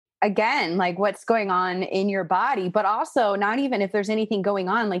again, like what's going on in your body, but also not even if there's anything going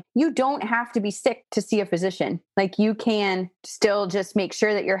on, like you don't have to be sick to see a physician. Like you can still just make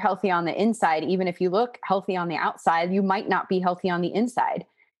sure that you're healthy on the inside. Even if you look healthy on the outside, you might not be healthy on the inside.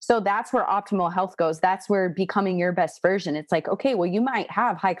 So that's where optimal health goes. That's where becoming your best version. It's like, okay, well, you might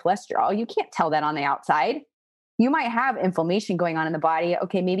have high cholesterol. You can't tell that on the outside. You might have inflammation going on in the body.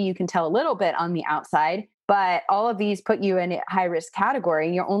 Okay, maybe you can tell a little bit on the outside, but all of these put you in a high risk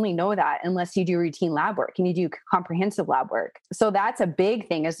category. You only know that unless you do routine lab work and you do comprehensive lab work. So that's a big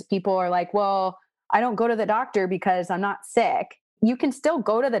thing is people are like, well, I don't go to the doctor because I'm not sick. You can still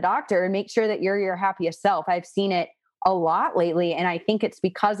go to the doctor and make sure that you're your happiest self. I've seen it a lot lately. And I think it's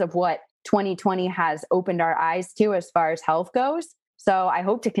because of what 2020 has opened our eyes to as far as health goes. So I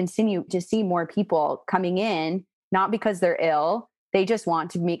hope to continue to see more people coming in, not because they're ill. They just want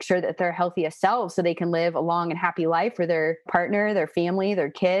to make sure that they're healthiest selves so they can live a long and happy life for their partner, their family,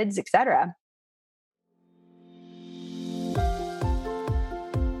 their kids, etc.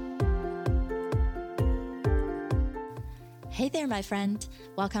 Hey there, my friend.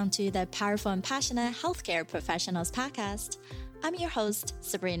 Welcome to the Powerful and Passionate Healthcare Professionals Podcast. I'm your host,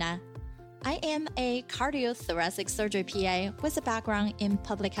 Sabrina. I am a cardiothoracic surgery PA with a background in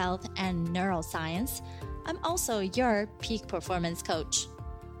public health and neuroscience. I'm also your peak performance coach.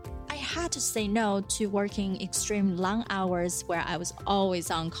 I had to say no to working extreme long hours where I was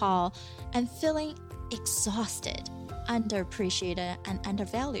always on call and feeling exhausted, underappreciated, and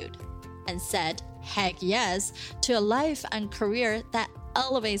undervalued, and said heck yes to a life and career that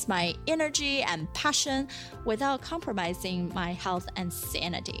elevates my energy and passion without compromising my health and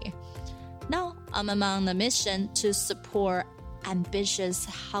sanity. Now I'm on the mission to support ambitious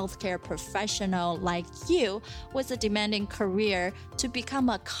healthcare professional like you with a demanding career to become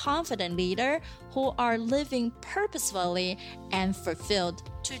a confident leader who are living purposefully and fulfilled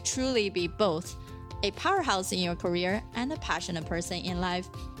to truly be both a powerhouse in your career and a passionate person in life.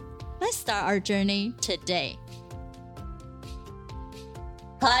 Let's start our journey today.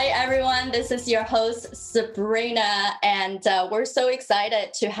 Hi, everyone. This is your host, Sabrina, and we're so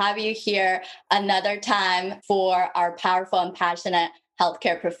excited to have you here another time for our Powerful and Passionate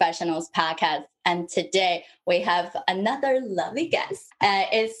Healthcare Professionals podcast. And today we have another lovely guest.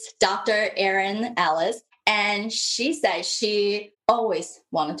 It's Dr. Erin Ellis, and she said she always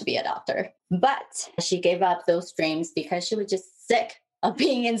wanted to be a doctor, but she gave up those dreams because she was just sick of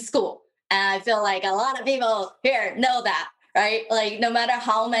being in school. And I feel like a lot of people here know that. Right? Like no matter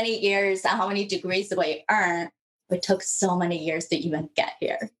how many years and how many degrees we earn, it took so many years to even get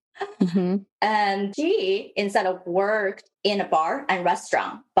here. Mm-hmm. And she, instead of worked in a bar and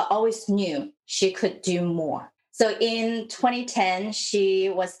restaurant, but always knew she could do more. So in 2010, she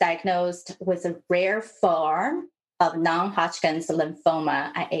was diagnosed with a rare form of non-Hodgkin's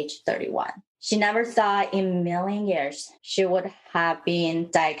lymphoma at age 31. She never thought in a million years she would have been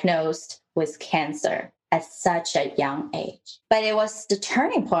diagnosed with cancer at such a young age. But it was the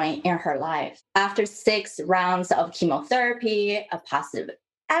turning point in her life. After 6 rounds of chemotherapy, a positive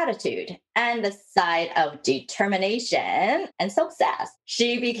attitude, and the side of determination and success,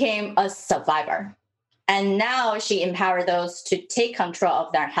 she became a survivor. And now she empowered those to take control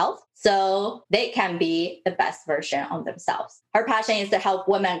of their health so they can be the best version of themselves. Her passion is to help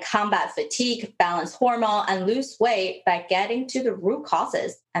women combat fatigue, balance hormone, and lose weight by getting to the root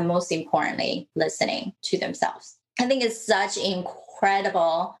causes, and most importantly, listening to themselves. I think it's such an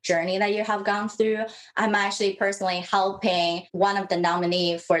incredible journey that you have gone through. I'm actually personally helping one of the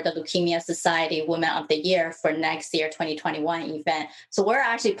nominees for the Leukemia Society Women of the Year for next year, 2021 event. So we're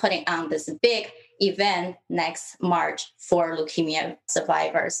actually putting on this big event next March for leukemia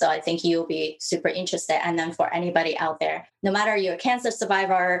survivors. So I think you'll be super interested. And then for anybody out there, no matter you're a cancer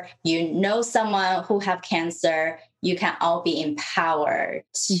survivor, you know someone who have cancer, you can all be empowered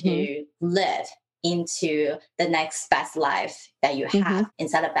to live into the next best life that you have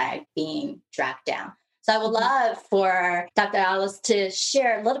instead of that being dragged down. So I would love for Dr. Ellis to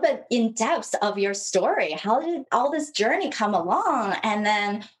share a little bit in depth of your story. How did all this journey come along? And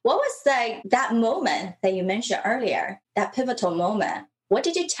then what was that moment that you mentioned earlier, that pivotal moment? What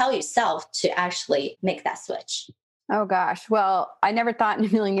did you tell yourself to actually make that switch? Oh gosh. Well, I never thought in a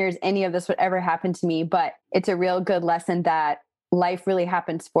million years any of this would ever happen to me, but it's a real good lesson that life really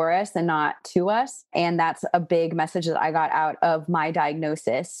happens for us and not to us. And that's a big message that I got out of my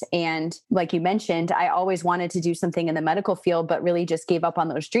diagnosis. And like you mentioned, I always wanted to do something in the medical field, but really just gave up on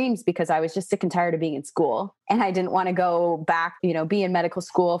those dreams because I was just sick and tired of being in school. and I didn't want to go back, be in medical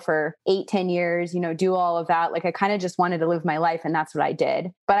school for 8, 10 years, do all of that. Like I kind of just wanted to live my life, and that's what I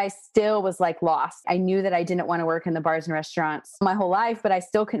did. But I still was like lost. I knew that I didn't want to work in the bars and restaurants my whole life, but I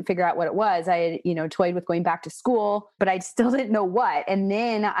still couldn't figure out what it was. I had, toyed with going back to school, but I still didn't know what. And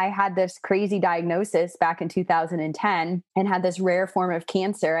then I had this crazy diagnosis back in 2010 and had this rare form of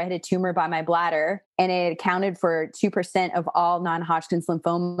cancer. I had a tumor by my bladder, and it accounted for 2% of all non-Hodgkin's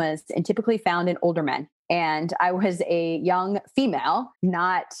lymphomas and typically found in older men. And I was a young female,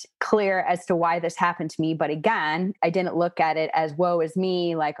 not clear as to why this happened to me. But again, I didn't look at it as woe is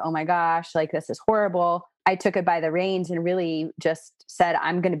me, like, oh my gosh, like this is horrible. I took it by the reins and really just said,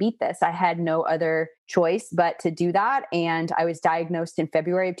 I'm going to beat this. I had no other choice but to do that. And I was diagnosed in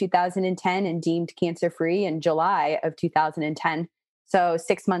February of 2010 and deemed cancer-free in July of 2010. So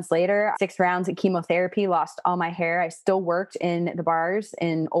 6 months later, 6 rounds of chemotherapy, lost all my hair. I still worked in the bars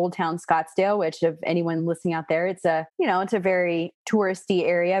in Old Town Scottsdale, which if anyone listening out there, it's a very touristy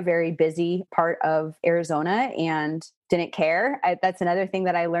area, very busy part of Arizona, and didn't care. That's another thing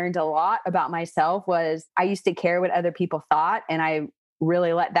that I learned a lot about myself was I used to care what other people thought, and I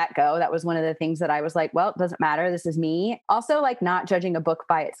really let that go. That was one of the things that I was like, well, it doesn't matter. This is me. Also, like not judging a book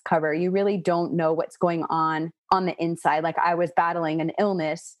by its cover. You really don't know what's going on the inside. Like I was battling an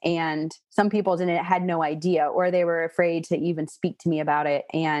illness, and some people had no idea, or they were afraid to even speak to me about it.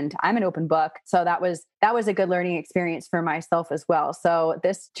 And I'm an open book. So that was a good learning experience for myself as well. So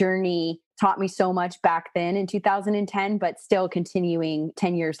this journey taught me so much back then in 2010, but still continuing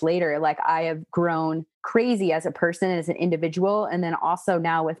 10 years later, like I have grown crazy as a person, as an individual, and then also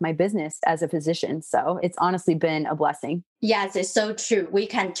now with my business as a physician. So it's honestly been a blessing. Yes, it's so true. We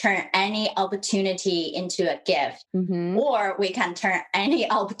can turn any opportunity into a gift, or we can turn any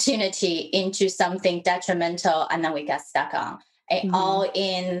opportunity into something detrimental, and then we get stuck on. All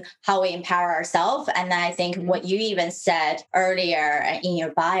in how we empower ourselves. And I think what you even said earlier in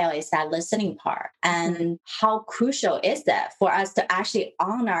your bio is that listening part. And how crucial is that for us to actually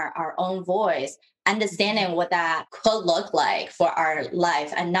honor our own voice, understanding what that could look like for our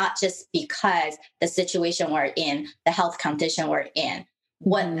life, and not just because the situation we're in, the health condition we're in.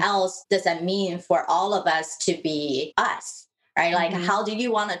 What else does that mean for all of us to be us? Right? Like, how do you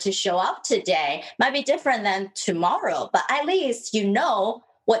want it to show up today? Might be different than tomorrow, but at least you know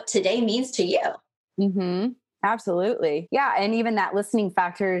what today means to you. Absolutely. Yeah. And even that listening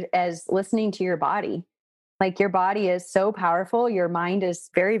factor as listening to your body. Like your body is so powerful. Your mind is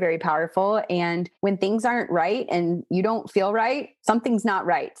very, very powerful. And when things aren't right and you don't feel right, something's not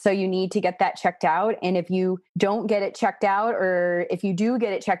right. So you need to get that checked out. And if you don't get it checked out, or if you do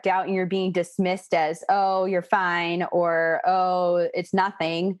get it checked out and you're being dismissed as, oh, you're fine, or, oh, it's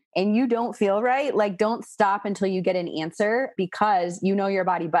nothing, and you don't feel right, like don't stop until you get an answer, because you know your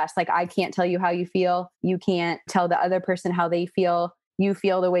body best. Like I can't tell you how you feel. You can't tell the other person how they feel. You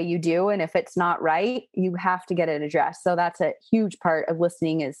feel the way you do. And if it's not right, you have to get it addressed. So that's a huge part of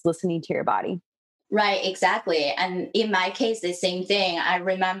listening, is listening to your body. Right, exactly. And in my case, the same thing. I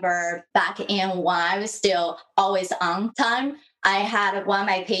remember back in when I was still always on time, I had one of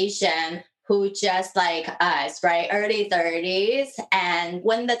my patients who just like us, right, early 30s. And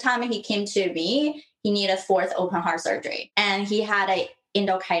when the time he came to me, he needed 4th open heart surgery. And he had a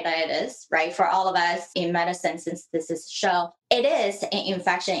endocarditis, right? For all of us in medicine, since this is a show, it is an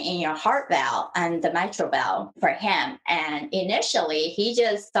infection in your heart valve and the mitral valve for him. And initially, he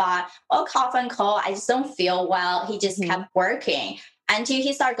just thought, oh, cough and cold, I just don't feel well. He just kept working until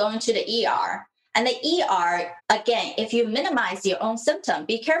he started going to the ER. And the ER, again, if you minimize your own symptom,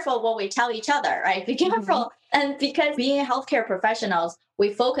 be careful what we tell each other, right? Be careful. And because being healthcare professionals,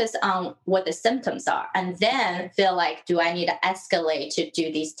 we focus on what the symptoms are and then feel like, do I need to escalate to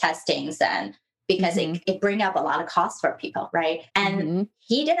do these testings? And because it brings up a lot of costs for people, right? And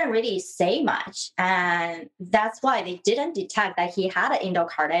he didn't really say much. And that's why they didn't detect that he had an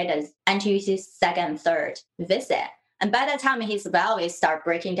endocarditis until his 2nd, 3rd visit. And by the time his valves start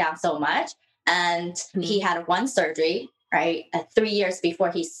breaking down so much, and he had one surgery, right, 3 years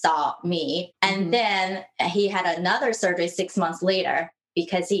before he saw me. And then he had another surgery 6 months later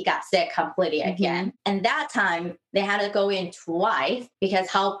because he got sick completely again. And that time they had to go in twice because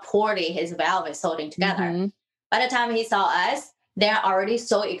how poorly his valve is holding together. By the time he saw us, they're already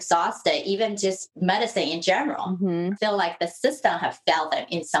so exhausted, even just medicine in general. Feel like the system have failed them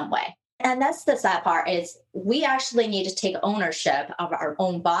in some way. And that's the sad part, is we actually need to take ownership of our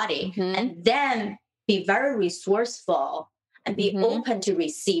own body and then be very resourceful and be open to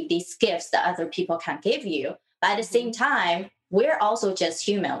receive these gifts that other people can give you. But at the same time, we're also just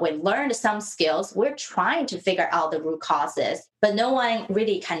human. We learned some skills. We're trying to figure out the root causes, but no one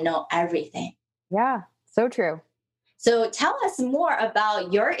really can know everything. Yeah. So true. So tell us more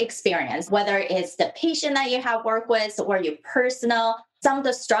about your experience, whether it's the patient that you have worked with or your personal, some of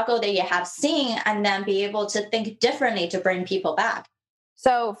the struggle that you have seen, and then be able to think differently to bring people back.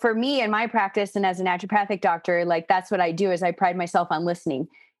 So for me in my practice and as a naturopathic doctor, like that's what I do is I pride myself on listening.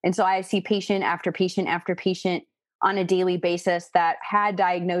 And so I see patient after patient after patient on a daily basis that had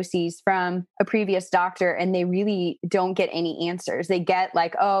diagnoses from a previous doctor and they really don't get any answers. They get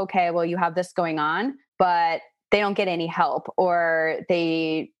like, oh, okay, well, you have this going on, but they don't get any help, or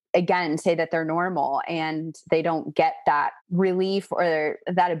they again say that they're normal and they don't get that relief or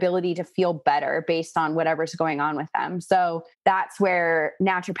that ability to feel better based on whatever's going on with them. So that's where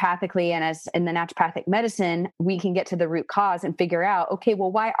naturopathically and as in the naturopathic medicine, we can get to the root cause and figure out, okay,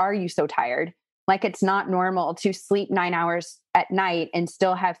 well, why are you so tired? Like it's not normal to sleep 9 hours at night and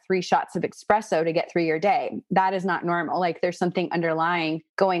still have 3 shots of espresso to get through your day. That is not normal. Like there's something underlying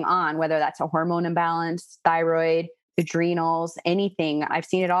going on, whether that's a hormone imbalance, thyroid, adrenals, anything. I've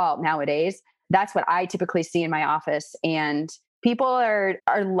seen it all nowadays. That's what I typically see in my office. And people are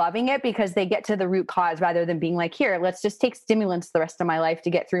loving it because they get to the root cause rather than being like, here, let's just take stimulants the rest of my life to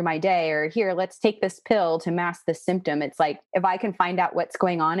get through my day. Or here, let's take this pill to mask the symptom. It's like, if I can find out what's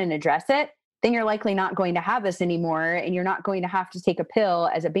going on and address it, then you're likely not going to have this anymore. And you're not going to have to take a pill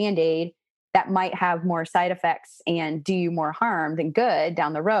as a Band-Aid that might have more side effects and do you more harm than good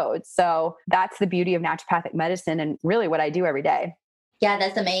down the road. So that's the beauty of naturopathic medicine and really what I do every day. Yeah,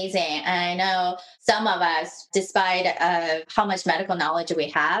 that's amazing. And I know some of us, despite how much medical knowledge we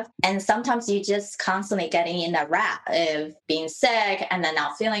have, and sometimes you just constantly getting in that rut of being sick and then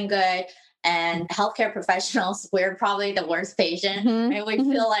not feeling good. And healthcare professionals, we're probably the worst patient. Mm-hmm. And we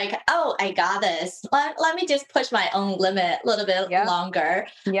feel like, oh, I got this. Let me just push my own limit a little bit longer.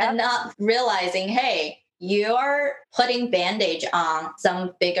 And not realizing, hey, you're putting bandage on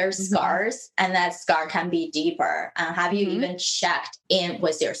some bigger scars, and that scar can be deeper. Have you even checked in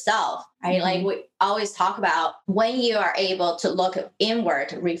with yourself? Right? Like we always talk about, when you are able to look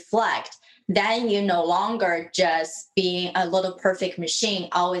inward, reflect, then you no longer just being a little perfect machine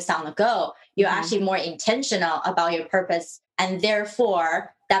always on the go. You're actually more intentional about your purpose, and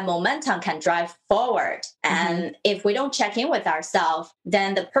therefore that momentum can drive forward. And if we don't check in with ourselves,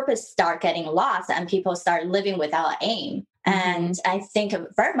 then the purpose start getting lost and people start living without aim. And I think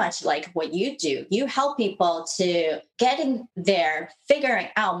very much like what you do, you help people to get in there, figuring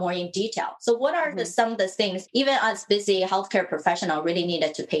out more in detail. So what are some of the things, even as busy healthcare professional, really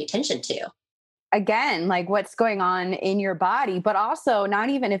needed to pay attention to? Again, like what's going on in your body, but also not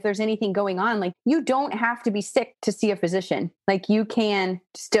even if there's anything going on, like you don't have to be sick to see a physician. Like you can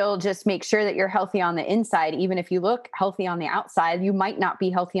still just make sure that you're healthy on the inside. Even if you look healthy on the outside, you might not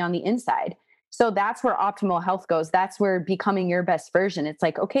be healthy on the inside. So that's where optimal health goes. That's where becoming your best version. It's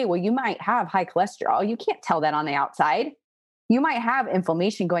like, okay, well, you might have high cholesterol. You can't tell that on the outside. You might have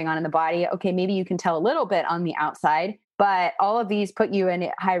inflammation going on in the body. Okay, maybe you can tell a little bit on the outside. But all of these put you in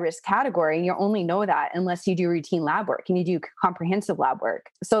a high risk category. And you only know that unless you do routine lab work and you do comprehensive lab work.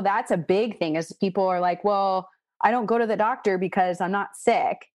 So that's a big thing is people are like, well, I don't go to the doctor because I'm not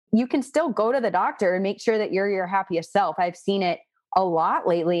sick. You can still go to the doctor and make sure that you're your happiest self. I've seen it a lot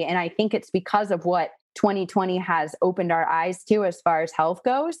lately. And I think it's because of what 2020 has opened our eyes to as far as health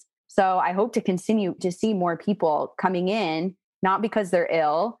goes. So I hope to continue to see more people coming in, not because they're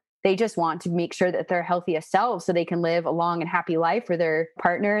ill. They just want to make sure that they're healthiest selves so they can live a long and happy life for their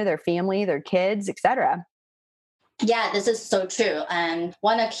partner, their family, their kids, etc. Yeah, this is so true. And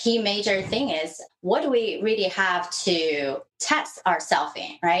one of the key major thing is, what do we really have to test ourselves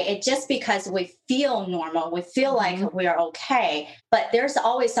in, right? It's just because we feel normal, we feel like we're okay, but there's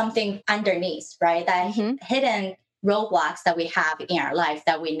always something underneath, right? That hidden roadblocks that we have in our life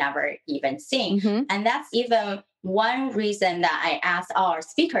that we never even seen. And that's even one reason that I asked all our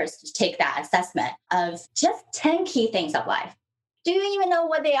speakers to take that assessment of just 10 key things of life. Do you even know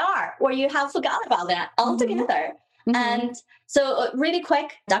what they are? Or you have forgot about that altogether? And so really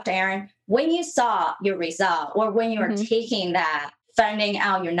quick, Dr. Erin, when you saw your result or when you were taking that, finding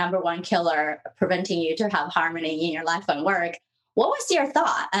out your number one killer, preventing you to have harmony in your life and work, what was your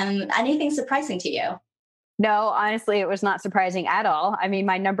thought? Anything surprising to you? No, honestly, it was not surprising at all. I mean,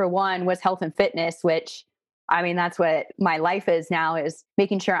 my number one was health and fitness, which I mean, that's what my life is now, is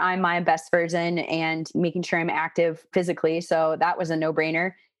making sure I'm my best version and making sure I'm active physically. So that was a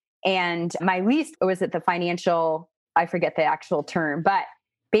no-brainer. And my least was at the financial, I forget the actual term, but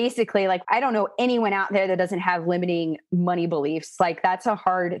basically, like, I don't know anyone out there that doesn't have limiting money beliefs. Like, that's a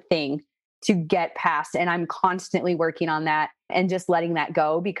hard thing to get past. And I'm constantly working on that and just letting that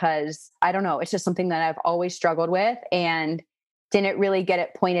go because I don't know, it's just something that I've always struggled with. And didn't really get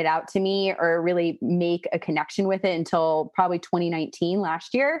it pointed out to me or really make a connection with it until probably 2019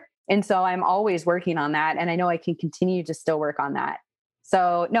 last year. And so I'm always working on that. And I know I can continue to still work on that.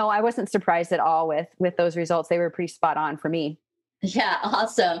 So no, I wasn't surprised at all with those results. They were pretty spot on for me. Yeah,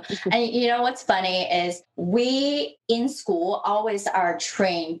 awesome. And you know what's funny is we in school always are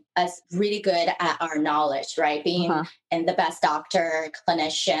trained as really good at our knowledge, right? Being and the best doctor,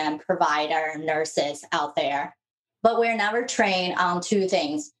 clinician, provider, nurses out there. But we're never trained on two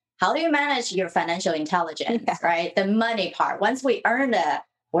things. How do you manage your financial intelligence, right? The money part. Once we earn it,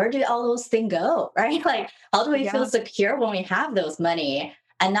 where do all those things go, right? Like, how do we feel secure when we have those money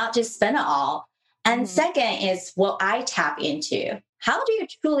and not just spend it all? And second is what I tap into. How do you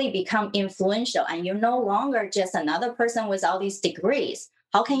truly become influential and you're no longer just another person with all these degrees?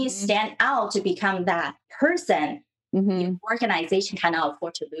 How can you stand out to become that person your organization cannot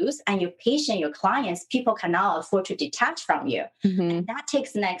afford to lose and your patient, your clients, people cannot afford to detach from you? And that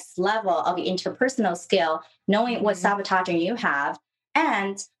takes the next level of interpersonal skill, knowing what sabotaging you have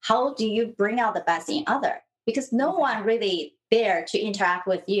and how do you bring out the best in other? Because no one really there to interact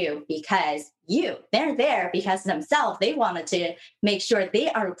with you because they're there because themselves, they wanted to make sure they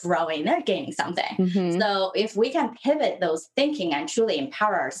are growing, they're gaining something. So if we can pivot those thinking and truly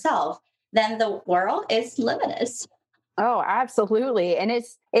empower ourselves, then the world is limitless. Oh, absolutely. And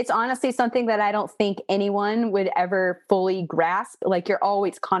it's honestly something that I don't think anyone would ever fully grasp. Like you're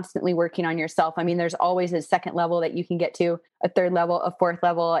always constantly working on yourself. I mean, there's always a second level that you can get to, a third level, a fourth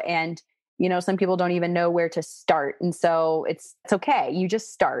level. And some people don't even know where to start. And so it's okay. You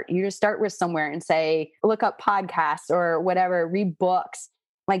just start. You just start with somewhere and say, look up podcasts or whatever, read books,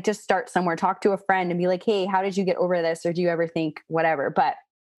 like just start somewhere, talk to a friend and be like, hey, how did you get over this? Or do you ever think whatever? But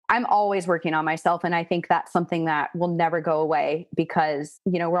I'm always working on myself. And I think that's something that will never go away because,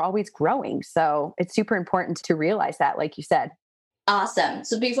 we're always growing. So it's super important to realize that, like you said. Awesome.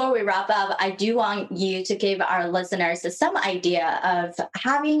 So before we wrap up, I do want you to give our listeners some idea of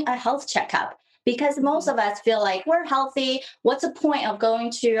having a health checkup because most of us feel like we're healthy. What's the point of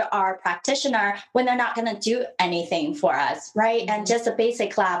going to our practitioner when they're not going to do anything for us, right? And just a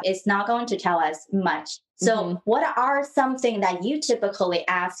basic lab is not going to tell us much. So what are something that you typically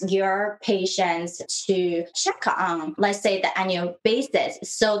ask your patients to check on, let's say the annual basis,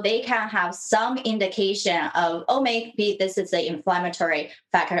 so they can have some indication of, oh, maybe this is the inflammatory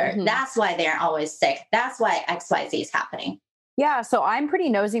factor. That's why they're always sick. That's why XYZ is happening. Yeah. So I'm pretty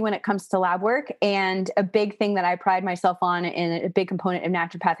nosy when it comes to lab work. And a big thing that I pride myself on and a big component of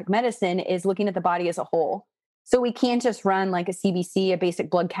naturopathic medicine is looking at the body as a whole. So we can't just run like a CBC, a basic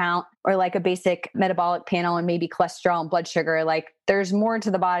blood count, or like a basic metabolic panel and maybe cholesterol and blood sugar. Like there's more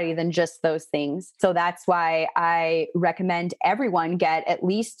to the body than just those things. So that's why I recommend everyone get at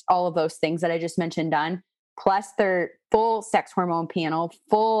least all of those things that I just mentioned done, plus their full sex hormone panel,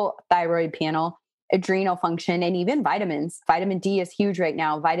 full thyroid panel, adrenal function, and even vitamins. Vitamin D is huge right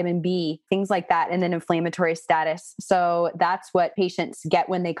now, vitamin B, things like that, and then inflammatory status. So that's what patients get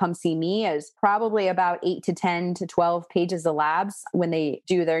when they come see me is probably about 8 to 10 to 12 pages of labs when they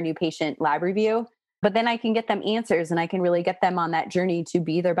do their new patient lab review. But then I can get them answers and I can really get them on that journey to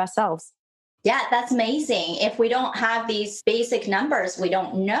be their best selves. Yeah, that's amazing. If we don't have these basic numbers, we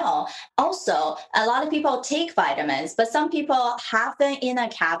don't know. Also, a lot of people take vitamins, but some people have them in a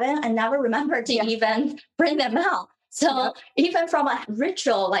cabin and never remember to even bring them out. So even from a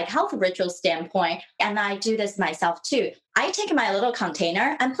ritual, like health ritual standpoint, and I do this myself too, I take my little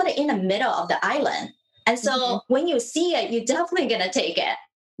container and put it in the middle of the island. And so when you see it, you're definitely going to take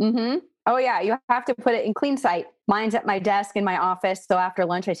it. Oh yeah, you have to put it in clean sight. Mine's at my desk in my office. So after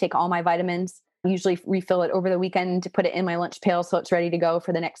lunch, I take all my vitamins, usually refill it over the weekend to put it in my lunch pail so it's ready to go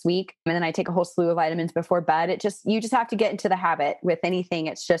for the next week. And then I take a whole slew of vitamins before bed. You just have to get into the habit with anything.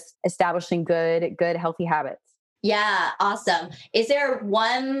 It's just establishing good, healthy habits. Yeah, awesome. Is there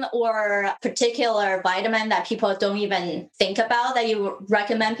one or particular vitamin that people don't even think about that you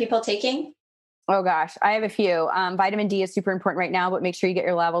recommend people taking? Oh gosh, I have a few. Vitamin D is super important right now, but make sure you get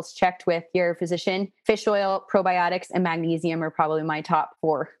your levels checked with your physician. Fish oil, probiotics, and magnesium are probably my top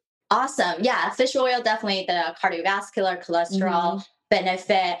 4. Awesome. Yeah, fish oil, definitely the cardiovascular cholesterol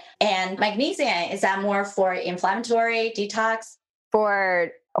benefit. And magnesium, is that more for inflammatory detox?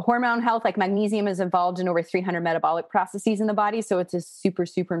 For hormone health, like magnesium is involved in over 300 metabolic processes in the body. So it's a super,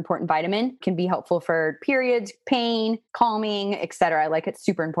 super important vitamin. Can be helpful for periods, pain, calming, etc. Like it's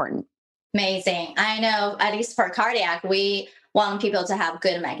super important. Amazing. I know, at least for cardiac, we want people to have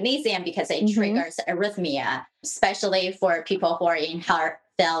good magnesium because it triggers arrhythmia, especially for people who are in heart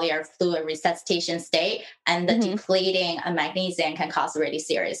failure, fluid resuscitation state, and the depleting of magnesium can cause really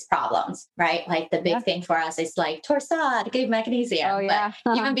serious problems, right? Like the big thing for us is like Torsad, give magnesium. Oh, yeah.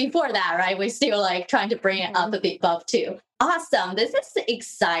 But even before that, right, we're still like trying to bring it up a bit above too. Awesome. This is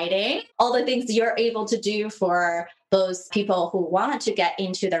exciting. All the things you're able to do for those people who want to get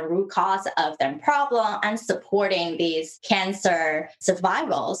into the root cause of their problem and supporting these cancer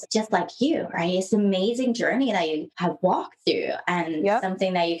survivals, just like you, right? It's an amazing journey that you have walked through and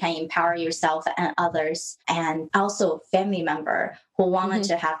something that you can empower yourself and others, and also family member who wanted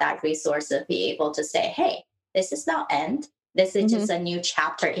to have that resource to be able to say, hey, this is not end. This is just a new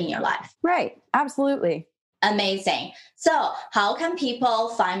chapter in your life. Right. Absolutely. Amazing. So how can people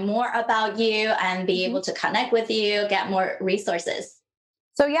find more about you and be able to connect with you, get more resources?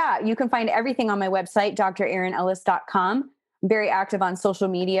 So yeah, you can find everything on my website, drerinellis.com. I'm very active on social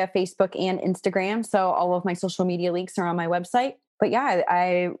media, Facebook and Instagram. So all of my social media links are on my website. But yeah,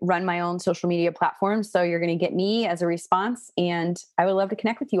 I run my own social media platforms. So you're going to get me as a response, and I would love to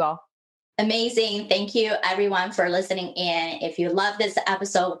connect with you all. Amazing. Thank you, everyone, for listening in. If you love this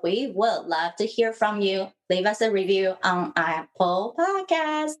episode, we would love to hear from you. Leave us a review on Apple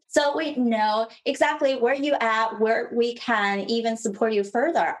Podcasts so we know exactly where you at, where we can even support you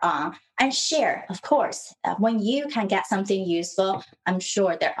further on, and share, of course. When you can get something useful, I'm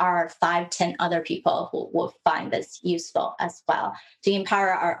sure there are 5-10 other people who will find this useful as well, to empower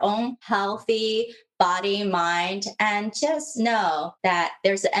our own healthy body, mind, and just know that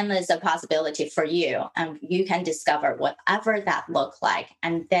there's endless possibility for you, and you can discover whatever that looks like,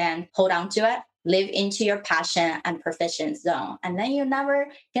 and then hold on to it, live into your passion and proficient zone, and then you're never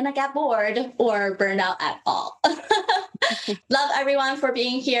gonna get bored or burn out at all. Love everyone for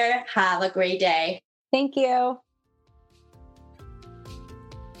being here. Have a great day. Thank you.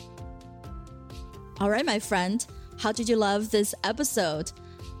 All right, my friend, how did you love this episode?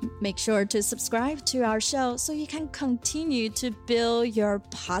 Make sure to subscribe to our show so you can continue to build your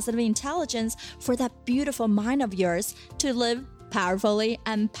positive intelligence for that beautiful mind of yours to live powerfully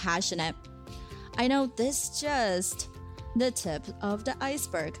and passionate. I know this is just the tip of the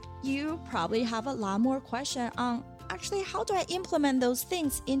iceberg. You probably have a lot more questions on actually how do I implement those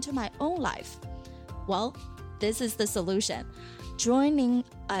things into my own life? Well, this is the solution. Joining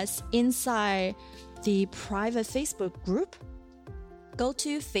us inside the private Facebook group, go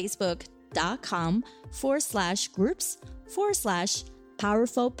to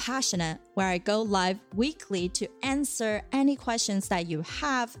facebook.com/groups/powerful passionate, where I go live weekly to answer any questions that you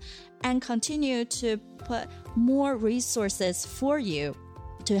have and continue to put more resources for you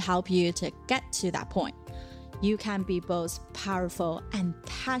to help you to get to that point. You can be both powerful and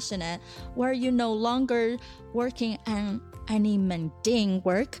passionate, where you're no longer working on any mundane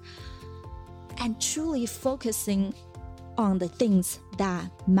work and truly focusing on the things that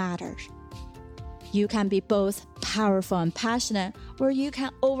matter. You can be both powerful and passionate, where you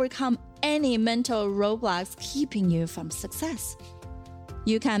can overcome any mental roadblocks keeping you from success.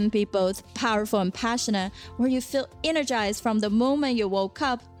 You can be both powerful and passionate, where you feel energized from the moment you woke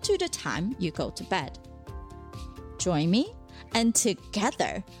up to the time you go to bed. Join me, and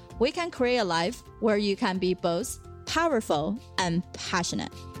together we can create a life where you can be both powerful and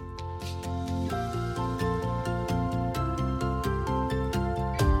passionate.